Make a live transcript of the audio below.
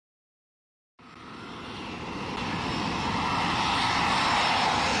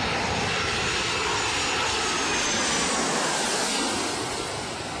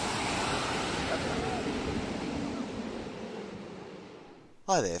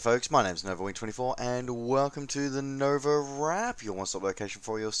Hi there folks, my name's NovaWrap and welcome to the NovaWrap, your one-stop location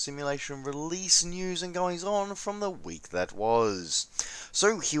for your simulation release news and goings on from the week that was.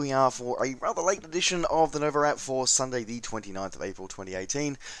 So here we are for a rather late edition of the NovaWrap for Sunday the 29th of April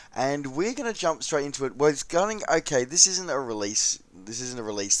 2018, and we're going to jump straight into it. Well, it's going, okay, this isn't a release, this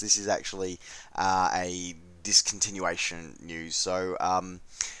is actually a discontinuation news, so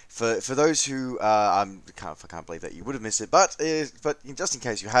for those who I can't believe that you would have missed it, but just in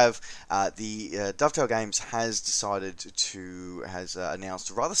case you have, the Dovetail Games has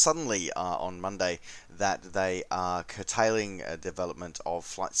announced rather suddenly on Monday that they are curtailing development of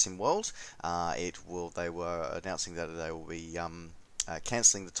Flight Sim World. They were announcing that they will be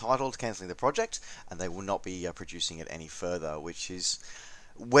cancelling the title, cancelling the project, and they will not be producing it any further, which is,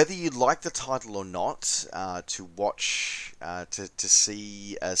 whether you like the title or not, to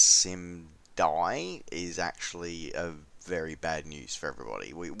see a sim die is actually a very bad news for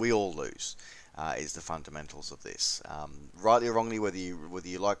everybody. We all lose. Is the fundamentals of this. Rightly or wrongly, whether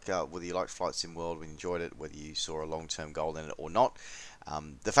you liked Flight Sim World, when you enjoyed it, whether you saw a long-term goal in it or not,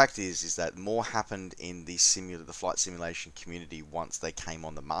 the fact is that more happened in the flight simulation community once they came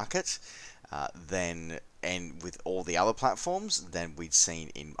on the market and with all the other platforms than we'd seen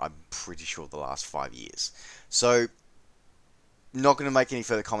in, I'm pretty sure, the last 5 years. So, not going to make any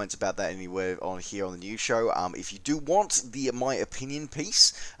further comments about that anywhere on here on the news show. If you do want the my opinion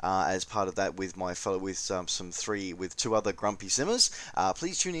piece as part of that with two other Grumpy Simmers,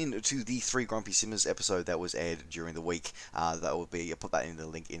 please tune in to the 3 Grumpy Simmers episode that was aired during the week. That will be, I'll put that in the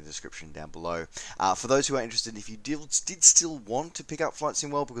link in the description down below. For those who are interested, if you did still want to pick up Flight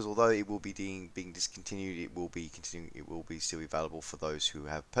Sim World, because although it will be being discontinued, it will be still available for those who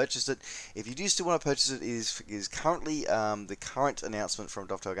have purchased it. If you do still want to purchase it, it is currently the current announcement from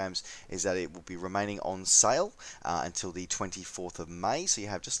Dovetail Games is that it will be remaining on sale until the 24th of May, so you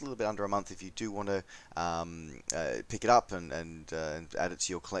have just a little bit under a month if you do want to pick it up and add it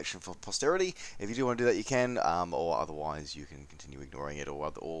to your collection for posterity. If you do want to do that, you can, or otherwise you can continue ignoring it,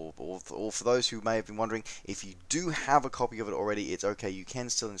 or for those who may have been wondering, if you do have a copy of it already, it's okay, you can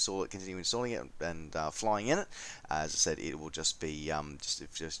still install it, continue installing it and flying in it. As I said, it will just be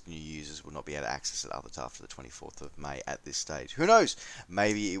just new users will not be able to access it after the 24th of May at this stage. Who knows?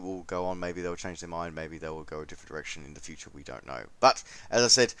 Maybe it will go on, maybe they'll change their mind, maybe they will go a different direction in the future, we don't know. But, as I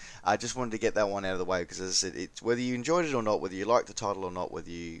said, I just wanted to get that one out of the way, because as I said, it's whether you enjoyed it or not, whether you like the title or not, whether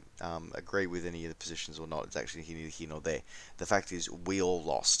you agree with any of the positions or not, it's actually neither here nor there. The fact is, we all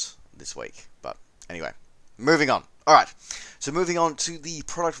lost this week. But, anyway, moving on. Alright, so moving on to the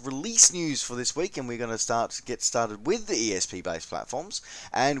product release news for this week, and we're going to get started with the ESP based platforms,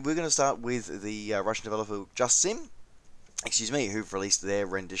 and we're going to start with the Russian developer Just Sim, who've released their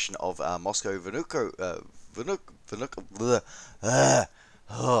rendition of Moscow Vnukovo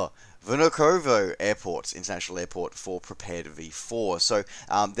International Airport for Prepared V4. So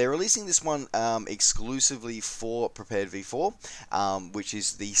they're releasing this one exclusively for Prepared V4, which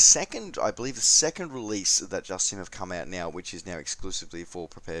is the second release that Just Sim have come out now, which is now exclusively for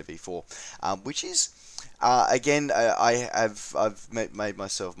Prepared V4, which is again, I've made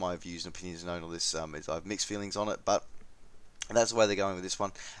myself my views and opinions known on this. I have mixed feelings on it, but that's the way they're going with this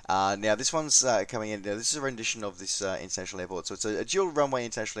one. Now, this one's coming in. Now, this is a rendition of this international airport. So it's a dual runway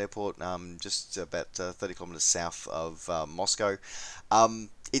international airport, just about 30 kilometers south of Moscow.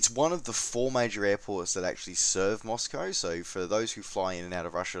 It's one of the 4 major airports that actually serve Moscow. So for those who fly in and out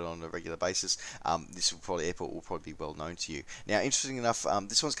of Russia on a regular basis, this airport will probably be well known to you. Now, interesting enough,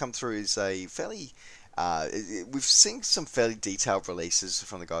 this one's come through as a fairly we've seen some fairly detailed releases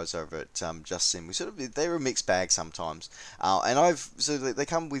from the guys over at Just Sim. They're a mixed bag sometimes, and they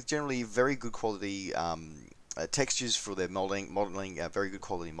come with generally very good quality textures for their modeling, very good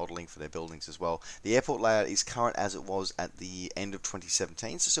quality modeling for their buildings as well. The airport layout is current as it was at the end of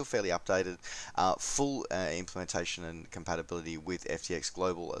 2017, so still fairly updated. Full implementation and compatibility with FTX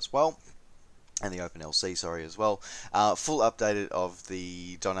Global as well. And the OpenLC, as well. Full updated of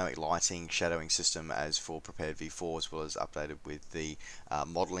the dynamic lighting shadowing system as for Prepared V4, as well as updated with the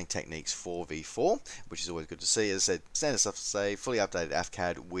modeling techniques for V4, which is always good to see. As I said, standard stuff to say, fully updated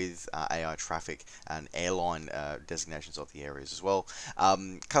AFCAD with AI traffic and airline designations of the areas as well.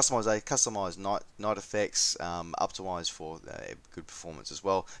 Customized night effects, optimized for good performance as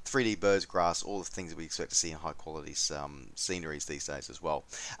well. 3D birds, grass, all the things that we expect to see in high quality sceneries these days as well.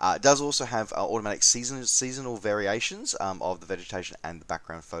 It does also have automatic seasonal variations of the vegetation and the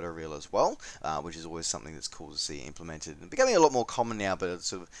background photo reel as well, which is always something that's cool to see implemented and becoming a lot more common now. But it's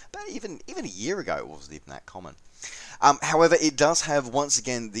sort of about even a year ago, it wasn't even that common. However, it does have, once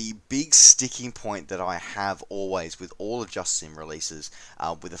again, the big sticking point that I have always with all of JustSim releases,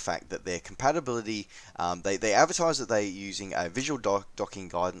 with the fact that their compatibility, they advertise that they're using a visual docking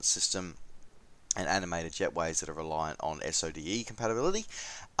guidance system and animated jetways that are reliant on SODE compatibility.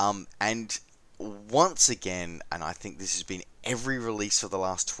 And once again, and I think this has been every release for the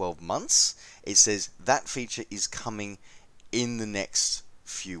last 12 months, it says that feature is coming in the next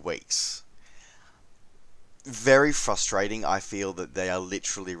few weeks. Very frustrating. I feel that they are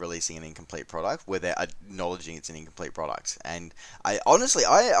literally releasing an incomplete product where they're acknowledging it's an incomplete product. And I honestly,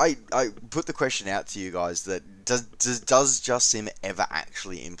 I put the question out to you guys that does JustSim ever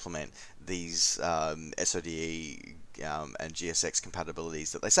actually implement these SODE and GSX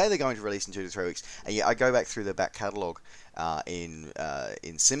compatibilities that they say they're going to release in 2 to 3 weeks? And yeah, I go back through their back catalog in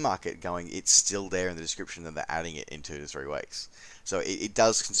SimMarket, going, it's still there in the description that they're adding it in 2 to 3 weeks. So it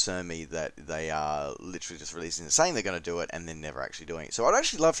does concern me that they are literally just releasing it, saying they're going to do it, and then never actually doing it. So I'd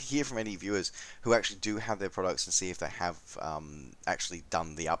actually love to hear from any viewers who actually do have their products and see if they have actually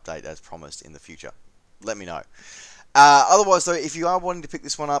done the update as promised in the future. Let me know. Otherwise, though, if you are wanting to pick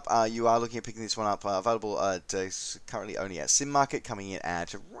this one up, you are looking at picking this one up. Available currently only at SimMarket, coming in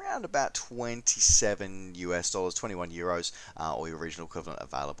at around about $27 US, 21 euros, or your original equivalent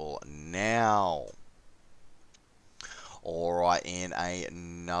available now. Alright, in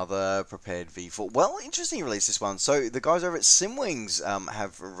another prepared V4. Well, interesting release, this one. So the guys over at SimWings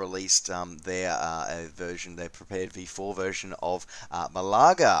have released their version, their prepared V4 version of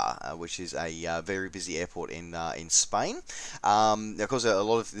Malaga, which is a very busy airport in Spain. Of course, a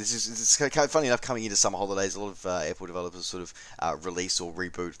lot of this is, it's kind of funny enough, coming into summer holidays, a lot of airport developers sort of release or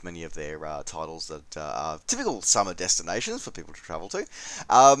reboot many of their titles that are typical summer destinations for people to travel to.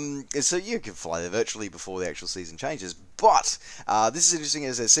 So you can fly there virtually before the actual season changes. But this is interesting,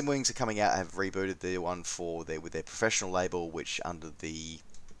 as SimWings are coming out, have rebooted their one with their professional label, which under the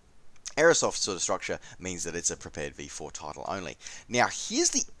Aerosoft sort of structure means that it's a prepared V4 title only. Now,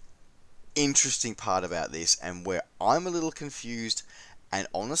 here's the interesting part about this, and where I'm a little confused and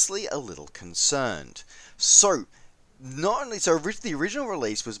honestly a little concerned. So, the original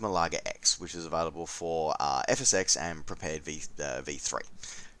release was Malaga X, which is available for FSX and prepared V3.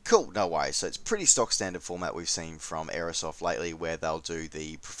 Cool, no way. So it's pretty stock standard format we've seen from Aerosoft lately, where they'll do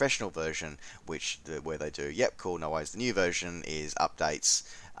the professional version, where they do, yep, cool, no worries. The new version is updates,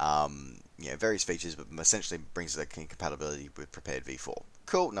 various features, but essentially brings the compatibility with prepared V4.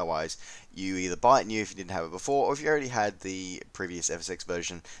 Cool, no worries. You either buy it new if you didn't have it before, or if you already had the previous FSX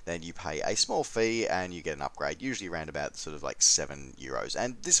version, then you pay a small fee and you get an upgrade, usually around about sort of like €7.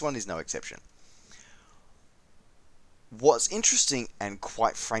 And this one is no exception. What's interesting and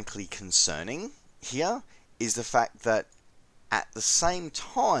quite frankly concerning here is the fact that at the same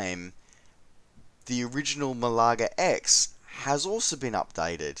time, the original Malaga X has also been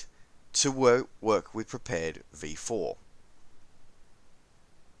updated to work with prepared V4.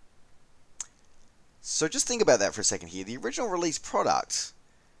 So just think about that for a second here. The original release product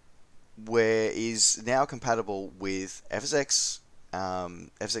is now compatible with FSX,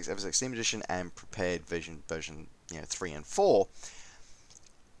 FSX Steam Edition, and prepared version 3 and 4,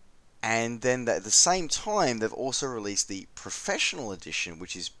 and then at the same time they've also released the professional edition,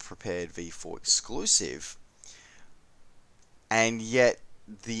 which is prepared V4 exclusive, and yet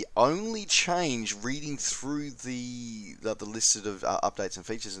the only change, reading through the list of updates and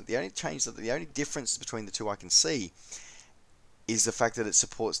features, the only difference between the two I can see is the fact that it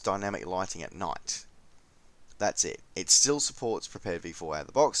supports dynamic lighting at night. That's it. It still supports prepared V4 out of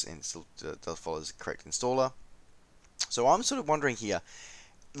the box, and it still does follow the correct installer. So I'm sort of wondering here,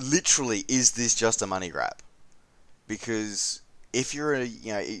 literally, is this just a money grab? Because if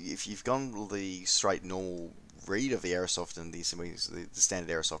if you've gone the straight normal read of the Aerosoft and the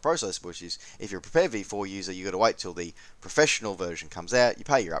standard Aerosoft process, which is if you're a prepared V4 user, you got to wait till the professional version comes out, you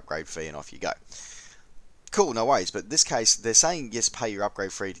pay your upgrade fee, and off you go. Cool, no worries. But in this case, they're saying yes, pay your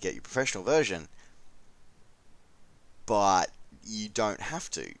upgrade fee to get your professional version, but you don't have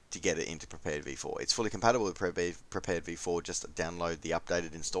to get it into prepared V4. It's fully compatible with prepared V4. Just download the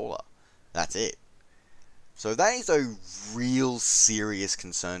updated installer. That's it. So that is a real serious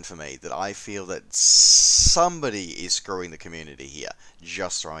concern for me, that I feel that somebody is screwing the community here,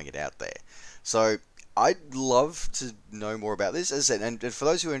 just throwing it out there. So I'd love to know more about this, as I said, and for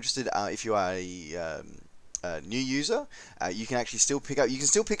those who are interested, if you are new user, you can actually still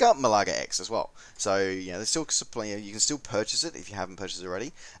pick up Malaga X as well. So there's still you can still purchase it if you haven't purchased it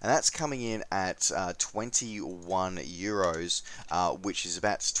already, and that's coming in at 21 euros, which is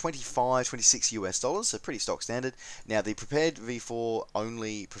about 25, 26 US dollars, so pretty stock standard. Now the prepared V4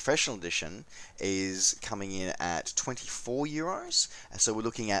 only professional edition is coming in at 24 euros, so we're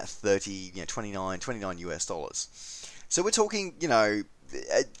looking at 29 US dollars. So we're talking, a $4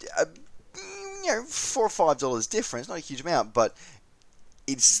 or $5 difference, not a huge amount, but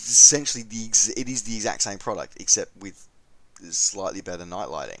it's essentially it is the exact same product except with slightly better night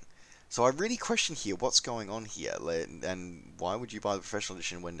lighting. So I really question here what's going on here, and why would you buy the professional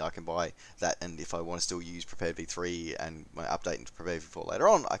edition when I can buy that, and if I want to still use prepared V3 and when I update into prepared V4 later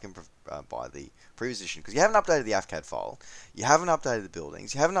on, I can buy the previous edition, because you haven't updated the AFCAD file, you haven't updated the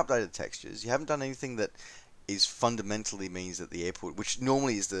buildings, you haven't updated the textures, you haven't done anything that is fundamentally means that the airport, which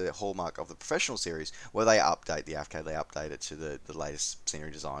normally is the hallmark of the professional series, where they update the AFCAD, they update it to the latest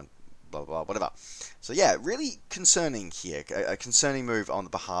scenery design, blah, blah, blah, whatever. So yeah, really concerning here. A concerning move on the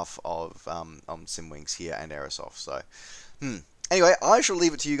behalf of Simwings here and Aerosoft. So, anyway, I shall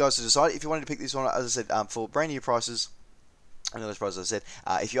leave it to you guys to decide. If you wanted to pick this one, as I said, for brand new prices, I know those prices I said.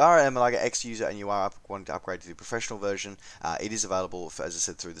 If you are a Malaga X user and you are wanting to upgrade to the professional version, it is available, as I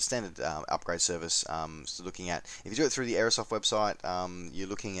said, through the standard upgrade service. So looking at, if you do it through the Aerosoft website, you're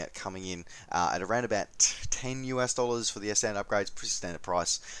looking at coming in at around about $10 US for the standard upgrades, pretty standard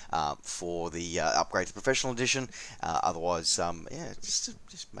price for the upgrade to professional edition. Otherwise, yeah,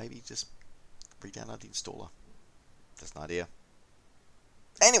 maybe re-download the installer. That's an idea.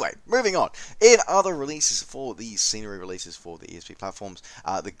 Anyway, moving on. In other releases for the scenery releases for the ESP platforms,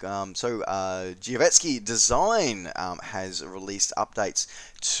 Giovetsky Design has released updates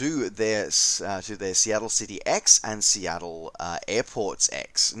to their Seattle City X and Seattle Airports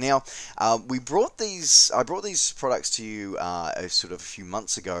X. Now, I brought these products to you sort of a few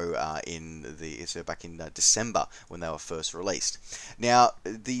months ago back in December when they were first released. Now,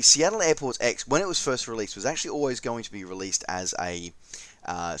 the Seattle Airports X, when it was first released, was actually always going to be released as a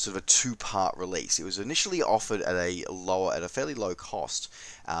sort of a two-part release. It was initially offered at a fairly low cost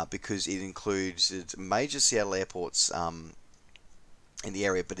because it includes major Seattle airports in the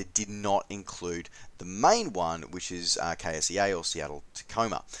area, but it did not include the main one, which is KSEA or Seattle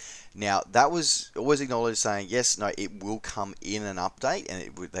Tacoma. Now that was always acknowledged, saying yes, no, it will come in an update, and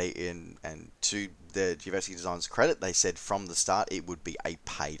it would and to the Giovetsky Design's credit, they said from the start it would be a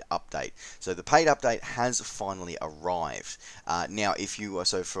paid update. So the paid update has finally arrived. Now, if you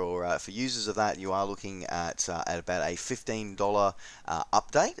for users of that, you are looking at about a $15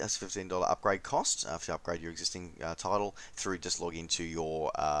 update. That's a $15 upgrade cost if you upgrade your existing title through. Just log into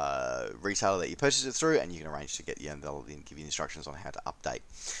your retailer that you purchased it through, and you can arrange to get they'll give you instructions on how to update.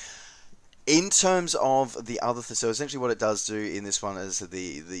 In terms of the other so essentially what it does do in this one is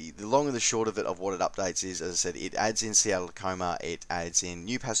the long and the short of it, of what it updates is, as I said, it adds in Seattle Tacoma, it adds in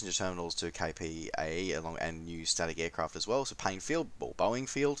new passenger terminals to KPAE and new static aircraft as well, so Payne Field or Boeing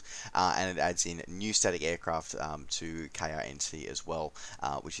Field, and it adds in new static aircraft to KRNT as well,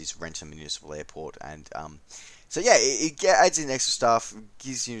 which is Renton Municipal Airport, and so yeah, it adds in extra stuff,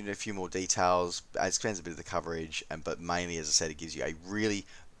 gives you a few more details, expands a bit of the coverage, but mainly, as I said, it gives you a really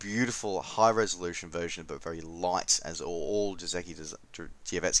beautiful high-resolution version, but very light, as all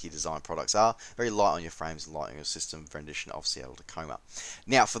Giovetsky Design products are. Very light on your frames and light on your system rendition of Seattle Tacoma.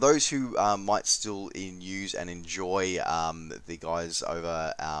 Now, for those who might still use and enjoy the guys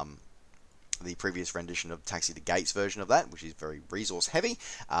over the previous rendition of Taxi to Gates version of that, which is very resource heavy,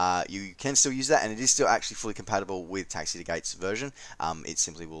 you can still use that, and it is still actually fully compatible with Taxi to Gates version. It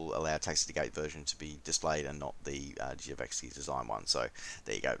simply will allow Taxi to Gate version to be displayed and not the Giovetsky Design one. So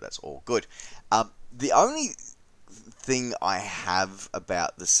there you go, that's all good. The only thing I have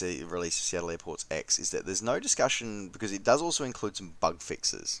about the release of Seattle Airports X is that there's no discussion, because it does also include some bug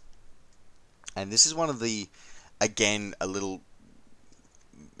fixes, and this is one of the, again,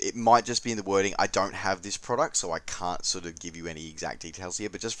 it might just be in the wording. I don't have this product, so I can't sort of give you any exact details here,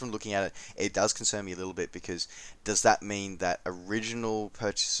 but just from looking at it, it does concern me a little bit, because does that mean that original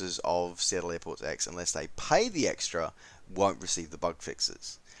purchasers of Seattle Airports X, unless they pay the extra, won't receive the bug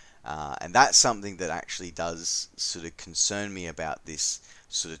fixes? And that's something that actually does sort of concern me about this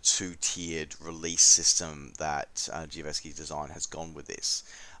sort of two-tiered release system that Giovetsky Design has gone with this.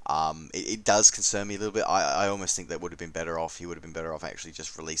 It does concern me a little bit. I almost think that would have been better off. He would have been better off actually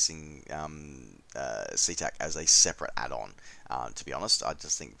just releasing CTAC as a separate add-on. To be honest, I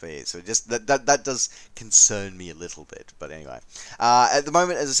just think so. Just that does concern me a little bit. But anyway, at the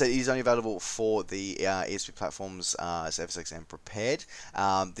moment, as I said, it is only available for the ESP platforms, so FSX and Prepared.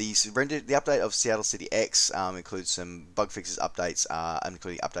 The update of Seattle City X includes some bug fixes, updates,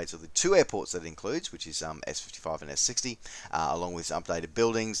 including updates of the two airports that it includes, which is S55 and S60, along with some updated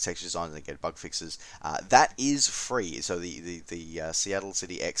buildings, texture designs, and bug fixes. That is free. So the Seattle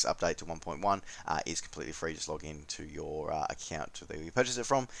City X update to 1.1 is completely free. Just log into your account that you purchase it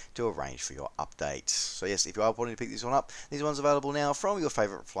from to arrange for your update. So yes, if you are wanting to pick this one up, these ones available now from your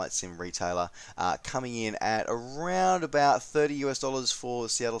favorite flight sim retailer, coming in at around about $30 for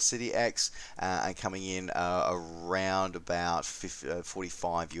Seattle City X, and coming in around about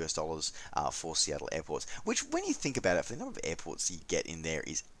 $45 for Seattle airports. Which, when you think about it, for the number of airports you get in there,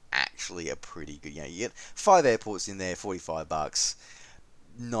 is actually a pretty good. You get 5 airports in there, $45,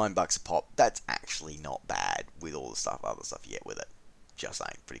 $9 a pop. That's actually not bad with all the other stuff you get with it. Just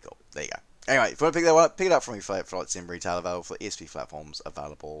saying, pretty cool. There you go. Anyway, if you want to pick that one up, pick it up from your favorite flight sim retailer, available for ESP platforms,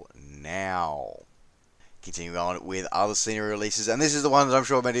 available now. Continuing on with other scenery releases, and this is the one that I'm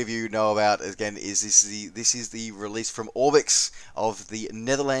sure many of you know about. Again, this is the release from Orbix of the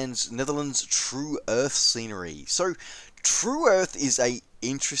Netherlands True Earth scenery. So, True Earth is a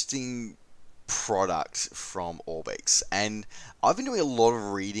interesting product from Orbix, and I've been doing a lot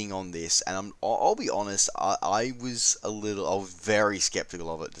of reading on this, and I'll be honest, I was very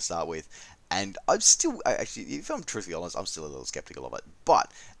skeptical of it to start with, and I'm still, actually, if I'm truthfully honest, I'm still a little skeptical of it,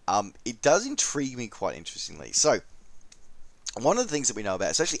 but it does intrigue me quite interestingly. So, one of the things that we know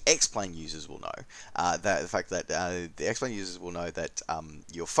about, especially X-Plane users will know, the X-Plane users will know that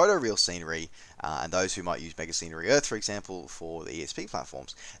your photoreal scenery, and those who might use Mega Scenery Earth, for example, for the ESP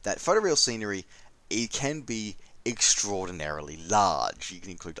platforms, that photoreal scenery, it can be extraordinarily large. You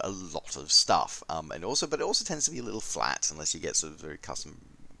can include a lot of stuff, but it also tends to be a little flat unless you get sort of very custom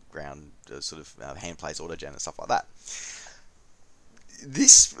ground hand placed autogen and stuff like that.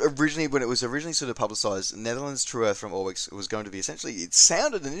 This originally, when it was originally sort of publicized, Netherlands True Earth from Orbix was going to be essentially, it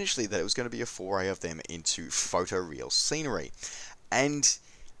sounded initially that it was going to be a foray of them into photoreal scenery. And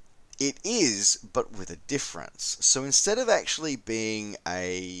it is, but with a difference. So instead of actually being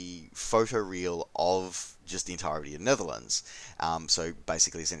a photoreal of just the entirety of Netherlands, so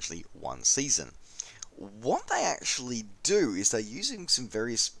basically essentially one season, what they actually do is they're using some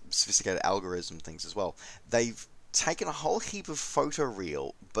very sophisticated algorithm things as well. They've taken a whole heap of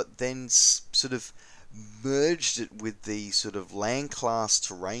photoreal, but then sort of merged it with the sort of land class,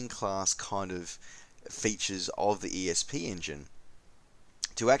 terrain class kind of features of the ESP engine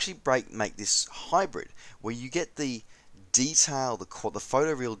to actually make this hybrid, where you get the detail, the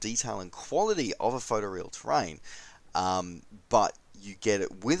photoreal detail and quality of a photoreal terrain, but you get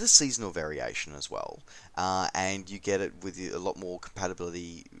it with a seasonal variation as well, and you get it with a lot more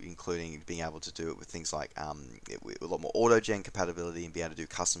compatibility, including being able to do it with things like a lot more autogen compatibility and be able to do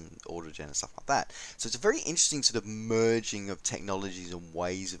custom autogen and stuff like that. So it's a very interesting sort of merging of technologies and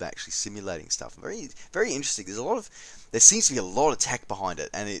ways of actually simulating stuff. Very, very interesting. There seems to be a lot of tech behind it,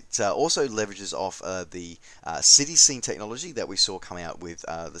 and it also leverages off the city scene technology that we saw come out with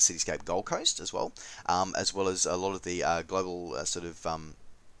the Cityscape Gold Coast as well as a lot of the global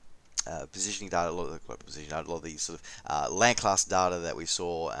positioning data, a lot of the sort of land class data that we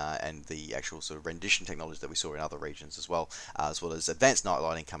saw, and the actual sort of rendition technology that we saw in other regions as well as advanced night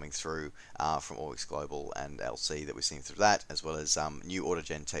lighting coming through from Orbix Global and LC that we're seeing through that, as well as new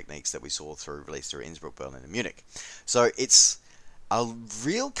autogen techniques that we saw released through Innsbruck, Berlin, and Munich. So it's a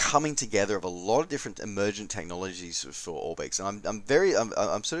real coming together of a lot of different emergent technologies for Orbix, and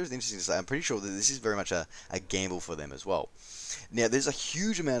I'm sort of interested to say I'm pretty sure that this is very much a gamble for them as well. Now, there's a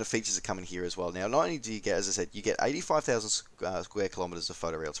huge amount of features that come in here as well. Now, not only do you get, as I said, you get 85,000 square kilometers of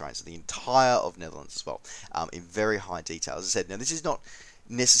photoreal terrain, so the entire of Netherlands as well, in very high detail. As I said, now this is not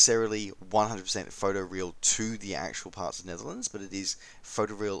necessarily 100% photoreal to the actual parts of Netherlands, but it is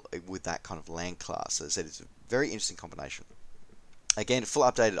photoreal with that kind of land class. So as I said, it's a very interesting combination. Again, full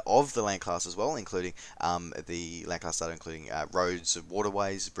updated of the land class as well, including the land class data, including roads,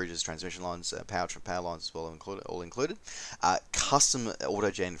 waterways, bridges, transmission lines, power lines as well, all included. Custom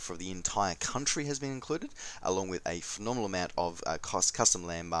autogen for the entire country has been included, along with a phenomenal amount of custom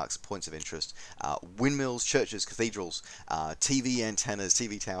landmarks, points of interest, windmills, churches, cathedrals, TV antennas,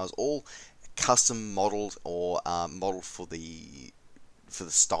 TV towers, all custom modeled or modeled for for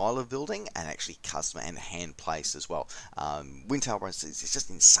the style of building, and actually custom and hand placed as well. Wind turbines, it's just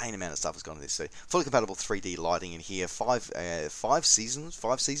an insane amount of stuff has gone into this. So fully compatible 3D lighting in here. Five season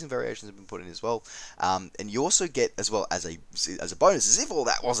variations have been put in as well. And you also get, as well as a bonus, as if all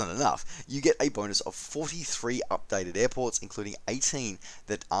that wasn't enough, you get a bonus of 43 updated airports, including 18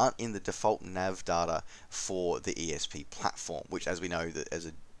 that aren't in the default nav data for the ESP platform, which, as we know, that as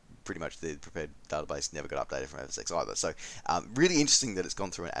a pretty much the prepared database never got updated from FSX either. So really interesting that it's gone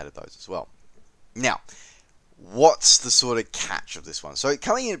through and added those as well. Now, what's the sort of catch of this one? So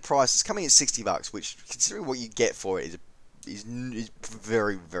coming in at price, it's coming in at $60, which, considering what you get for it, is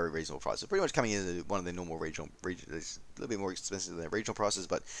very, very reasonable price. It's pretty much coming in at one of their normal regional, it's a little bit more expensive than their regional prices,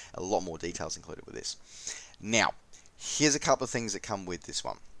 but a lot more details included with this. Now, here's a couple of things that come with this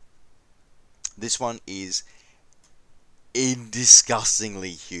one. This one is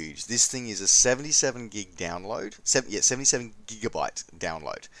disgustingly huge. This thing is a 77 gig download, 77 gigabyte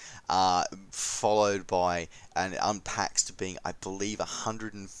download, followed by an unpacks to being, I believe,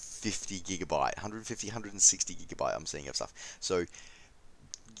 150 gigabyte, 160 gigabyte. I'm seeing of stuff. So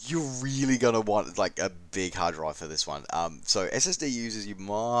you're really gonna want like a big hard drive for this one. So SSD users, you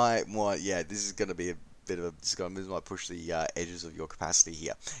might want, yeah, this is gonna be a bit of a, this might push the edges of your capacity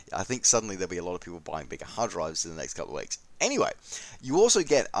here. I think suddenly there'll be a lot of people buying bigger hard drives in the next couple of weeks. Anyway, you also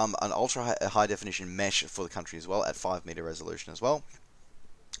get an ultra high definition mesh for the country as well at 5 meter resolution as well.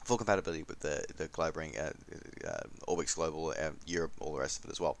 Full compatibility with the Globring, Orbix Global, Europe, all the rest of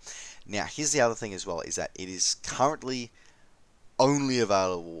it as well. Now, here's the other thing as well, is that it is currently only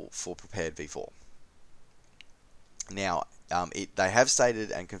available for prepared v4. Now, they have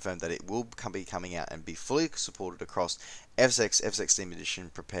stated and confirmed that it will be coming out and be fully supported across FSX, FSX Steam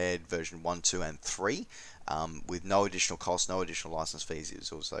Edition, Prepared version 1, 2, and 3, with no additional cost, no additional license fees.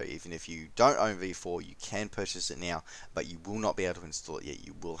 It's also, even if you don't own V4, you can purchase it now, but you will not be able to install it yet.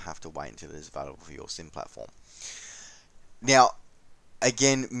 You will have to wait until it is available for your sim platform. Now,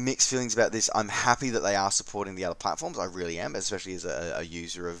 again, mixed feelings about this. I'm happy that they are supporting the other platforms. I really am, especially as a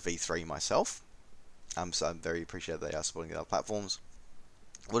user of V3 myself. So I'm very appreciative they are supporting the other platforms.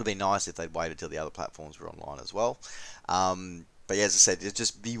 Would have been nice if they'd waited till the other platforms were online as well. But yeah, as I said,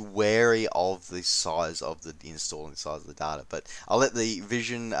 just be wary of the size of the install and the size of the data. But I'll let the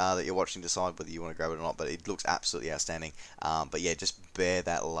vision that you're watching decide whether you want to grab it or not. But it looks absolutely outstanding. But yeah, just bear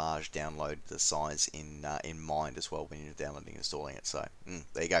that large download, the size in mind as well when you're downloading and installing it. So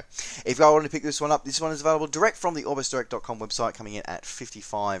there you go. If you want to pick this one up, this one is available direct from the orbisdirect.com website, coming in at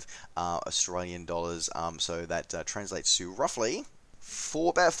 55 Australian dollars. So that translates to roughly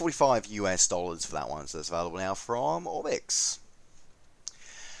for about $45 US for that one. So it's available now from Orbix.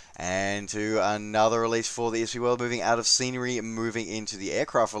 And to another release for the ESP world, moving out of scenery, moving into the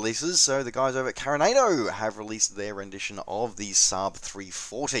aircraft releases. So the guys over at Carinado have released their rendition of the Saab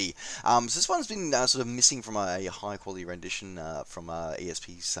 340. So this one's been sort of missing from a high quality rendition from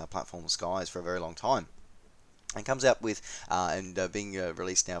ESP's platform Skies for a very long time. And comes out with, being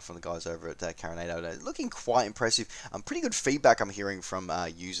released now from the guys over at Carinado, looking quite impressive. Pretty good feedback I'm hearing from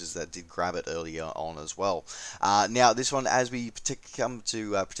users that did grab it earlier on as well. Now, this one, as we come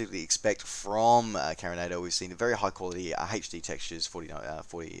to particularly expect from Carinado, we've seen very high quality HD textures,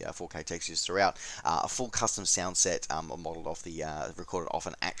 4K textures throughout, a full custom sound set modeled off recorded off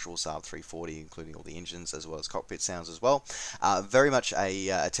an actual Saab 340, including all the engines as well as cockpit sounds as well. Very much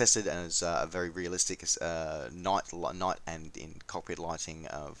a tested and is a very realistic night and in cockpit lighting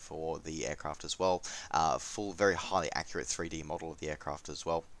for the aircraft as well. Full, very highly accurate 3D model of the aircraft as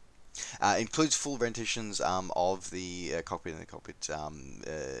well. Includes full renditions of the cockpit and the cockpit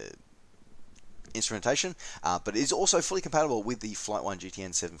instrumentation, but it is also fully compatible with the Flight 1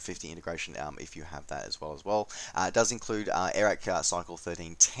 GTN 750 integration if you have that as well. It does include AIRAC Cycle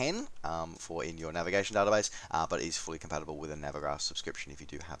 1310 for in your navigation database, but it is fully compatible with a NovaWrap subscription if you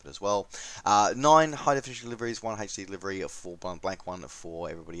do have it as well. 9 high definition deliveries, 1 HD delivery, a full blank one for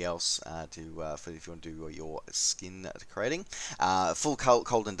everybody else for if you want to do your skin creating. Full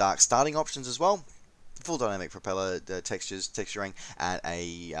cold and dark starting options as well. Full dynamic propeller texturing, and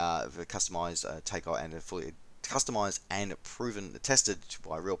a customized takeoff and a fully customized and proven, tested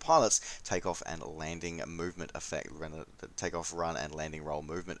by real pilots, takeoff and landing movement effect, takeoff, run, and landing roll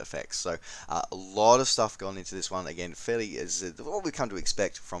movement effects. So a lot of stuff gone into this one. Again, fairly is what we come to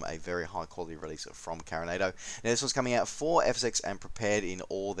expect from a very high quality release from Carinado. Now this one's coming out for FSX and prepared in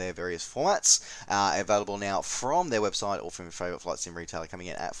all their various formats. Available now from their website or from your favorite flight sim retailer, coming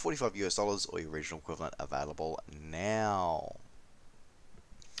in at $45 US or your original equivalent available now.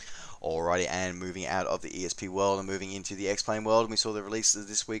 Alrighty, and moving out of the ESP world and moving into the X-Plane world, we saw the release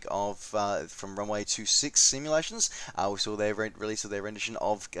this week of from Runway 26 Simulations. We saw their release of their rendition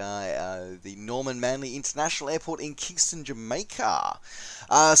of the Norman Manley International Airport in Kingston, Jamaica.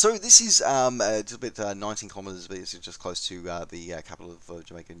 So this is a little bit 19 kilometers, but it's just close to the capital of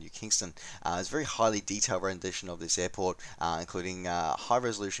Jamaica, New Kingston. It's a very highly detailed rendition of this airport, including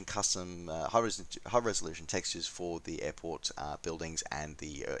high-resolution high-resolution textures for the airport buildings and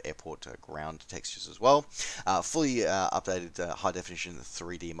the airport ground textures as well. Fully updated high-definition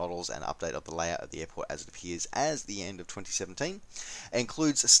 3D models and update of the layout of the airport as it appears as the end of 2017. It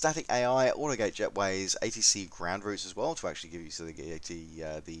includes static AI, autogate jetways, ATC ground routes as well to actually give you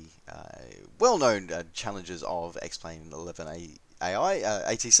the well-known challenges of X-Plane 11A.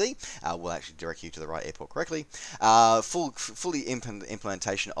 ATC will actually direct you to the right airport correctly. Fully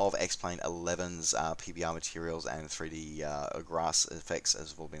implementation of X-Plane 11's PBR materials and 3D grass effects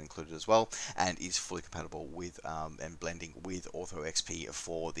has all been included as well, and is fully compatible with and blending with Ortho XP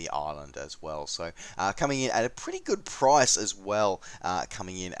for the island as well. So coming in at a pretty good price as well,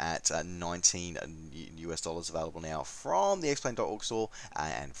 coming in at $19 US available now from the Xplane.org store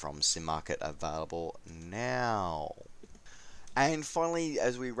and from Sim Market available now. And finally,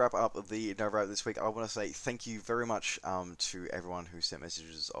 as we wrap up the NovaWrap this week, I want to say thank you very much to everyone who sent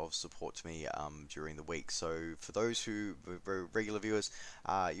messages of support to me during the week. So for those who were regular viewers,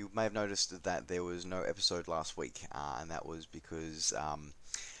 you may have noticed that there was no episode last week, and that was because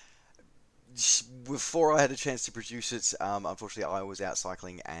before I had a chance to produce it, unfortunately I was out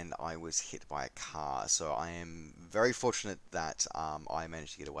cycling and I was hit by a car. So I am very fortunate that I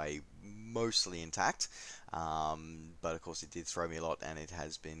managed to get away mostly intact. But of course it did throw me a lot, and it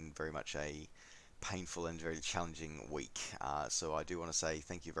has been very much a painful and very challenging week. So I do want to say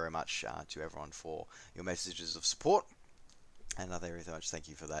thank you very much to everyone for your messages of support, and very much thank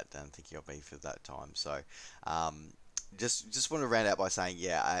you for that, and thinking of me for that time. So just want to round out by saying,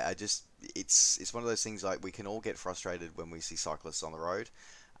 yeah, I just it's one of those things, like, we can all get frustrated when we see cyclists on the road,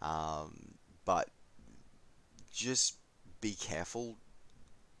 but just be careful.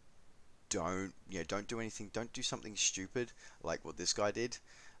 Don't do anything. Don't do something stupid like what this guy did.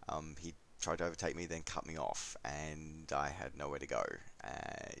 He tried to overtake me, then cut me off, and I had nowhere to go.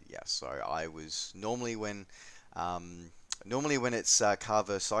 Yeah, so I was normally when it's car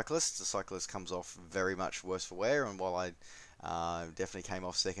versus cyclist, the cyclist comes off very much worse for wear, and while I definitely came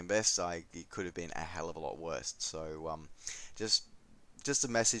off second best, it could have been a hell of a lot worse. So just a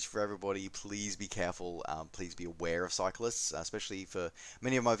message for everybody: please be careful. Please be aware of cyclists, especially for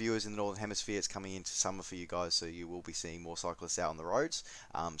many of my viewers in the Northern Hemisphere. It's coming into summer for you guys, so you will be seeing more cyclists out on the roads.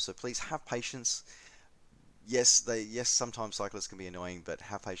 So please have patience. Yes, sometimes cyclists can be annoying, but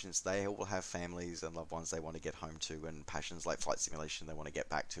have patience. They all have families and loved ones they want to get home to, and passions like flight simulation they want to get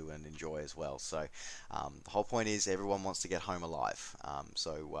back to and enjoy as well. So the whole point is everyone wants to get home alive.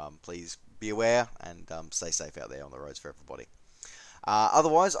 So please be aware and stay safe out there on the roads for everybody.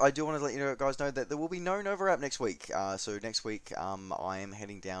 Otherwise, I do want to let you guys know that there will be no NovaWrap next week. So next week, I am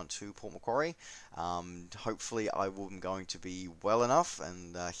heading down to Port Macquarie. Hopefully, I am going to be well enough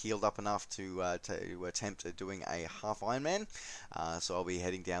and healed up enough to attempt doing a half Ironman. So I'll be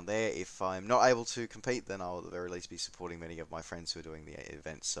heading down there. If I'm not able to compete, then I'll at the very least be supporting many of my friends who are doing the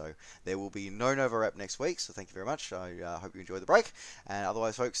event. So there will be no NovaWrap next week. So thank you very much. I hope you enjoy the break. And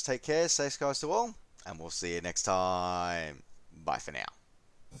otherwise, folks, take care. Safe skies to all, and we'll see you next time. Bye for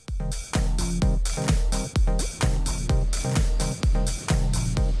now.